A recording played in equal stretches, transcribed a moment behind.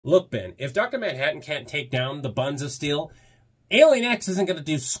Look, Ben, if Dr. Manhattan can't take down the buns of steel, Alien X isn't going to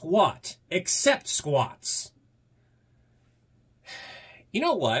do squat, except squats. You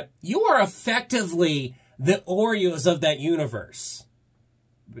know what? You are effectively the Oreos of that universe.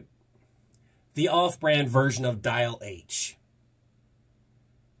 The off-brand version of Dial H.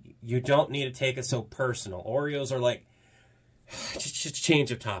 You don't need to take it so personal. Oreos are like... Just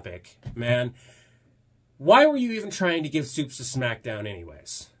change of topic, man. Why were you even trying to give soups to SmackDown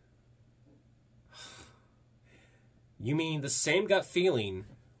anyways? You mean the same gut feeling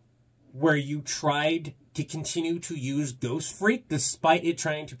where you tried to continue to use Ghost Freak despite it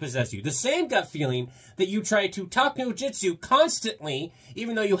trying to possess you? The same gut feeling that you tried to talk no jutsu constantly,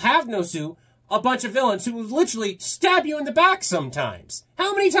 even though you have no su, a bunch of villains who will literally stab you in the back sometimes.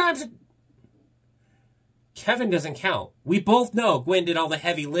 How many times? Kevin doesn't count. We both know Gwen did all the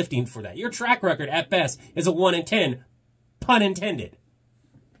heavy lifting for that. Your track record, at best, is a 1 in 10. Pun intended.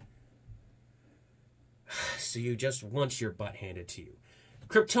 So you just want your butt handed to you.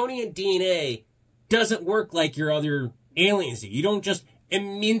 Kryptonian DNA doesn't work like your other aliens do. You don't just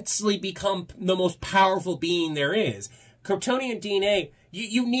immensely become the most powerful being there is. Kryptonian DNA,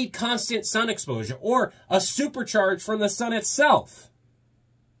 you need constant sun exposure or a supercharge from the sun itself.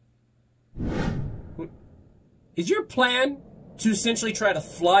 Is your plan to essentially try to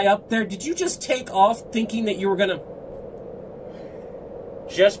fly up there? Did you just take off thinking that you were gonna...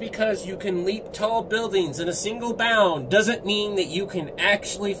 Just because you can leap tall buildings in a single bound doesn't mean that you can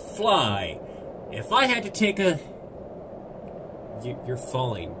actually fly. If I had to take a... You're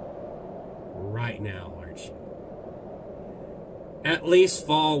falling right now, aren't you? At least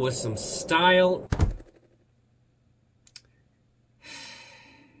fall with some style.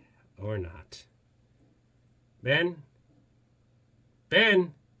 Or not. Ben?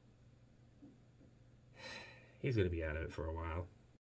 Ben? He's going to be out of it for a while.